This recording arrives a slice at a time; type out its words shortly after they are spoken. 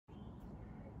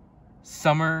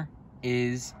Summer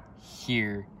is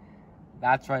here.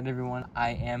 That's right, everyone.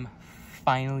 I am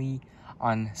finally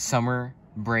on summer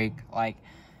break. Like,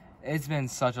 it's been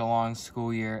such a long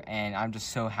school year, and I'm just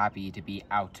so happy to be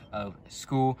out of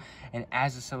school. And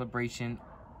as a celebration,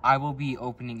 I will be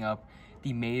opening up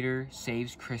the Mater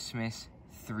Saves Christmas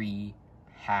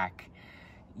 3-pack.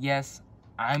 Yes,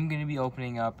 I'm going to be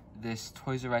opening up this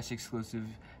Toys R Us exclusive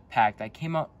pack that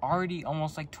came out already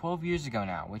almost like 12 years ago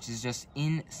now, which is just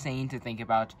insane to think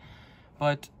about.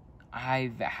 But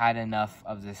I've had enough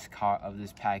of this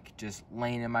pack just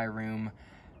laying in my room,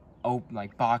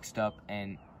 like boxed up,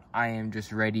 and I am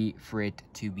just ready for it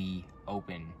to be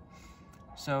open.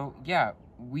 So yeah,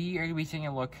 we are going to be taking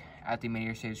a look at the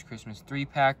Mater Saves Christmas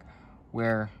 3-pack,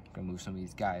 where I'm going to move some of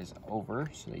these guys over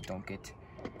so they don't get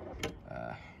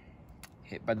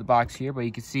hit by the box here. But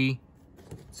you can see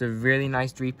it's a really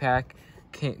nice 3-pack.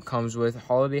 Comes with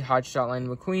Holiday Hotshot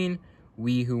Lightning McQueen,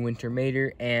 We Who Winter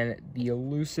Mater, and the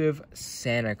elusive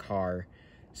Santa car.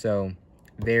 So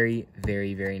very,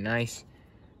 very, very nice.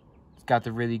 It's got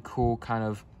the really cool kind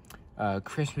of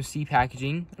Christmassy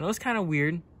packaging. I know it's kind of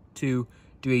weird to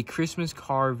do a Christmas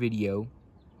car video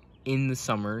in the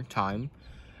summer time,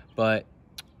 but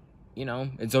you know,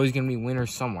 it's always gonna be winter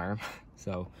somewhere.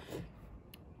 So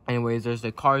anyways, there's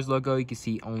the Cars logo. You can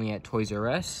see only at Toys R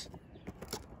Us.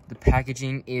 The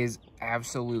packaging is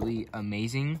absolutely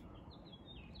amazing.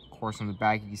 Of course, on the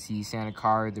back you can see Santa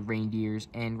car, the reindeers,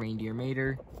 and Reindeer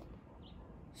Mater.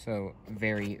 So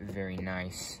very, very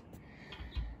nice.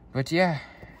 But yeah,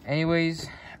 anyways,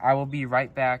 I will be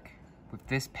right back with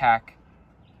this pack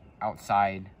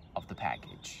outside of the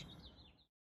package.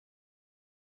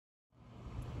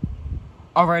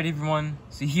 Alright, everyone,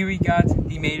 so here we got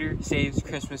the Mater Saves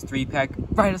Christmas 3-pack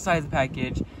right outside the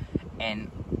package,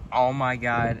 and oh my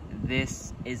god,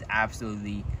 this is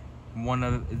absolutely one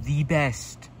of the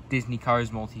best Disney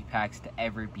Cars multi-packs to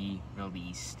ever be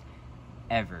released,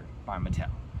 ever, by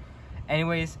Mattel.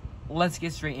 Anyways, let's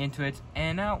get straight into it,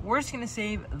 and now we're just going to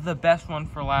save the best one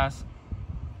for last,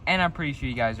 and I'm pretty sure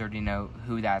you guys already know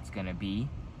who that's going to be.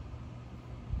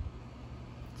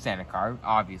 Santa car,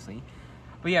 obviously.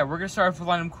 But yeah, we're going to start with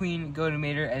Lightning McQueen, go to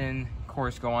Mater, and then, of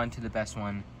course, go on to the best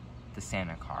one, the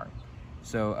Santa car.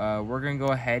 So, we're going to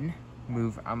go ahead, I'm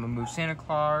going to move Santa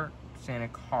car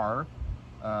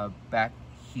back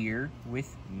here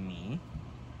with me.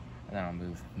 And then I'll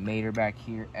move Mater back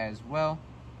here as well.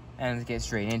 And let's get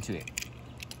straight into it.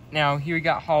 Now, here we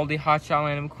got Holiday Hotshot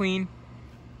Lightning McQueen.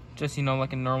 Just, you know,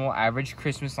 like a normal, average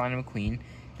Christmas Lightning McQueen.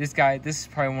 This is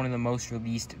probably one of the most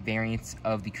released variants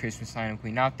of the Christmas Lightning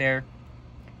McQueen out there.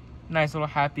 Nice little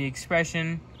happy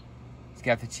expression. He's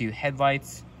got the two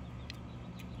headlights.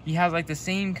 He has like the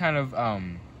same kind of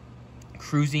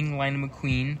cruising Lightning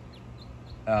McQueen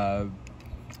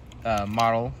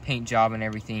model, paint job and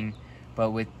everything,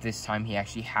 but with this time he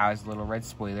actually has a little red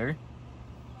spoiler.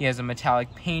 He has a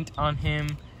metallic paint on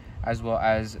him, as well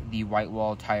as the white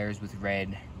wall tires with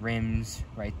red rims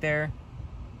right there.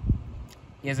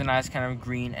 He has a nice kind of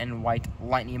green and white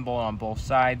lightning bolt on both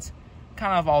sides.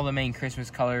 Kind of all the main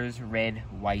Christmas colors, red,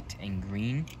 white, and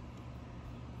green.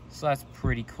 So that's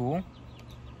pretty cool.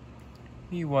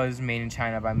 He was made in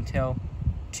China by Mattel,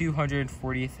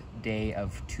 240th day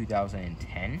of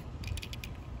 2010.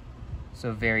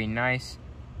 So very nice.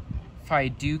 If I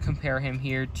do compare him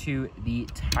here to the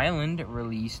Thailand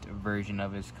released version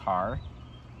of his car,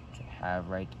 which I have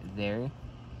right there,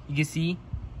 you can see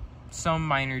some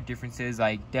minor differences.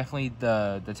 Like definitely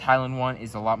the Thailand one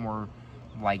is a lot more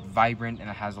like vibrant, and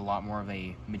it has a lot more of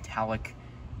a metallic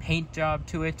paint job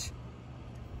to it.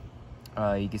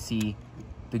 You can see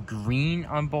the green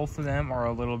on both of them are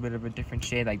a little bit of a different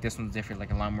shade. Like this one's different,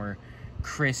 like a lot more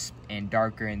crisp and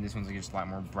darker, and this one's like just a lot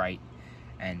more bright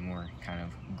and more kind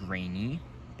of grainy.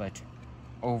 But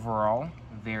overall,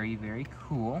 very, very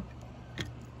cool.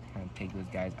 Kind of take those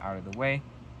guys out of the way.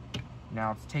 Now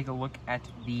let's take a look at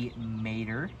the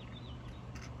Mater.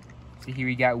 So here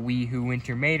we got We Who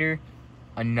Winter Mater.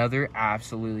 Another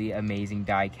absolutely amazing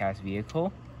diecast vehicle.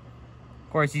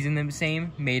 Of course, he's in the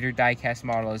same Mater diecast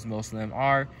model as most of them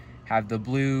are. Have the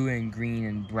blue and green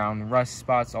and brown rust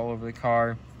spots all over the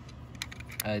car.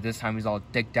 This time he's all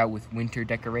decked out with winter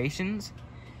decorations.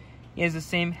 He has the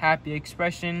same happy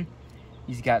expression.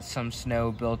 He's got some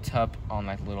snow built up on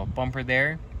like a little bumper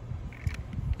there.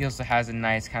 He also has a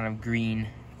nice kind of green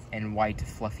and white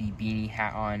fluffy beanie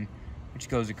hat on, which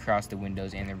goes across the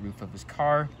windows and the roof of his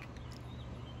car.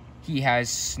 He has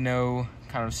snow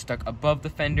kind of stuck above the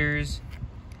fenders,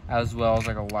 as well as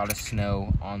like a lot of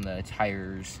snow on the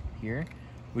tires here.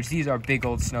 which these are big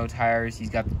old snow tires. He's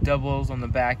got the doubles on the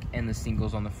back and the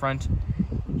singles on the front.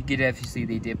 You could definitely see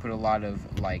they did put a lot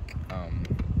of like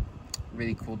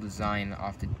really cool design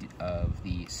off of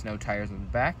the snow tires on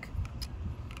the back.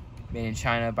 Made in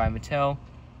China by Mattel.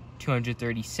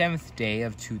 237th day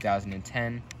of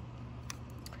 2010.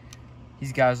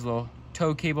 He's got his little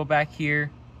tow cable back here,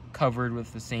 covered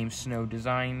with the same snow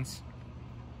designs.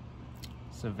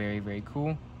 So very, very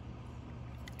cool.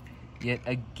 Yet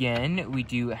again, we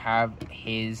do have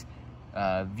his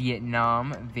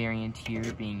Vietnam variant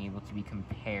here being able to be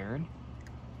compared.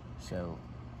 So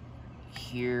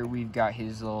here we've got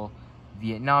his little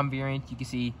Vietnam variant. You can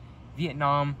see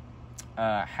Vietnam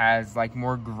has like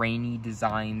more grainy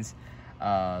designs.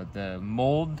 The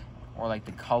mold, or like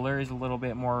the color, is a little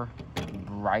bit more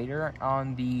brighter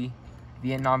on the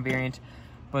Vietnam variant,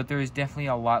 but there is definitely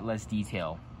a lot less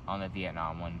detail on the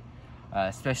Vietnam one,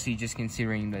 especially just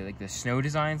considering the snow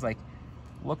designs. Like,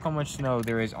 look how much snow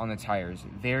there is on the tires.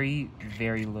 Very,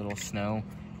 very little snow.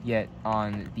 Yet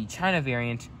on the China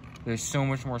variant, there's so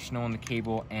much more snow on the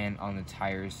cable and on the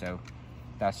tires. So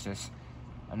that's just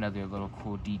another little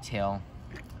cool detail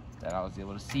that I was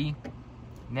able to see.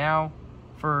 Now,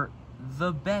 for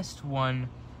the best one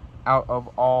out of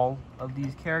all of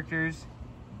these characters,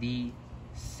 the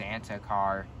Santa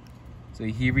car. So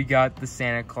here we got the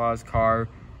Santa Claus car.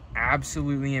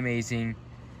 Absolutely amazing.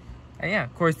 And yeah,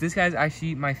 of course, this guy's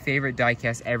actually my favorite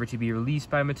diecast ever to be released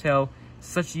by Mattel.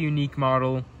 Such a unique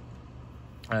model.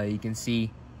 You can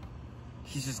see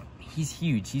he's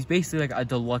huge. He's basically like a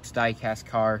deluxe diecast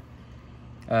car.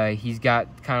 He's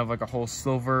got kind of like a whole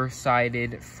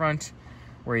silver-sided front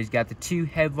where he's got the two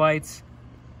headlights.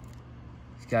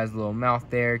 He's got his little mouth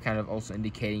there, kind of also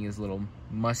indicating his little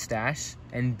mustache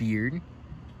and beard.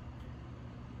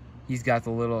 He's got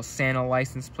the little Santa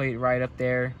license plate right up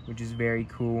there, which is very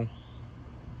cool.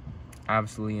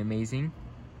 Absolutely amazing.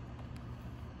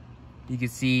 You can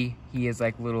see he has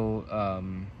like little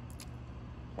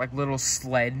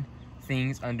sled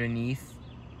things underneath.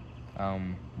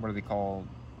 What are they called?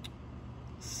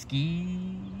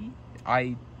 Skis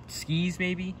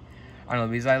maybe? I don't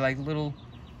know, these are like little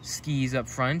skis up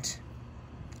front,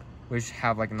 which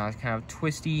have like a nice kind of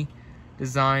twisty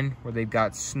design where they've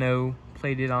got snow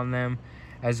plated on them,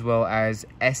 as well as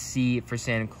SC for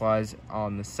Santa Claus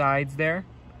on the sides there.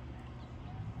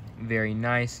 Very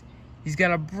nice. He's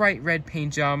got a bright red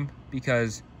paint job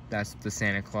because that's the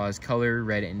Santa Claus color,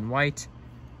 red and white.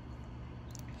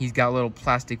 He's got little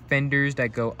plastic fenders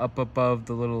that go up above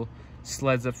the little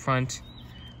sleds up front,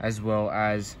 as well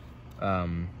as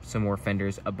some more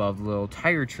fenders above the little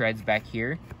tire treads back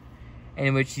here,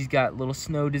 in which he's got little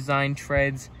snow design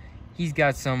treads. He's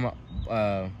got some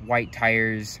white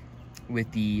tires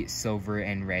with the silver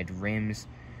and red rims,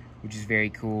 which is very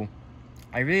cool.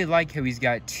 I really like how he's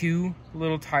got two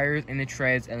little tires in the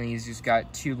treads, and then he's just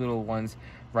got two little ones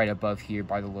right above here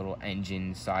by the little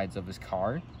engine sides of his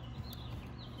car,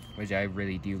 which I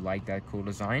really do like that cool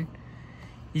design.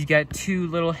 He's got two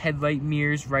little headlight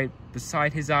mirrors right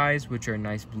beside his eyes, which are a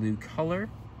nice blue color.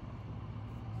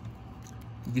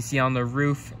 You can see on the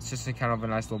roof, it's just a kind of a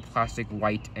nice little plastic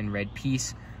white and red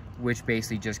piece, which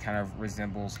basically just kind of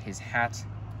resembles his hat.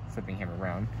 Flipping him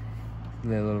around, a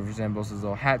little resembles his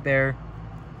little hat there.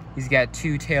 He's got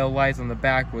two tail lights on the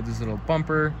back with his little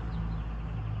bumper.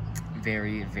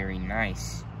 Very, very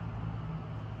nice.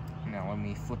 Now let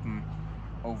me flip him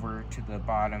over to the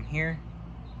bottom here.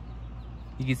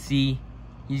 You can see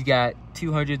he's got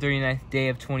 239th day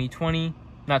of 2020,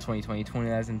 not 2020,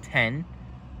 2010,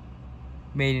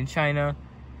 made in China.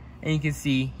 And you can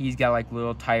see he's got like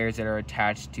little tires that are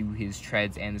attached to his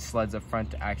treads and the sleds up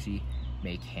front to actually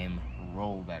make him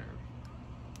roll better.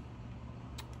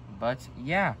 But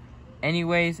yeah,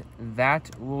 anyways,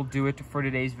 that will do it for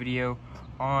today's video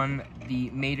on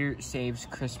the Mater Saves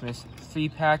Christmas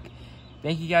 3-pack.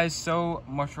 Thank you guys so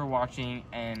much for watching,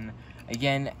 and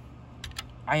again,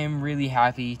 I am really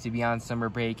happy to be on summer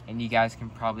break, and you guys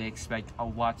can probably expect a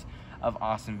lot of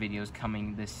awesome videos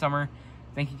coming this summer.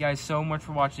 Thank you guys so much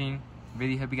for watching.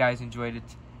 Really hope you guys enjoyed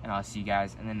it, and I'll see you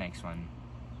guys in the next one.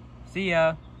 See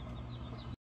ya!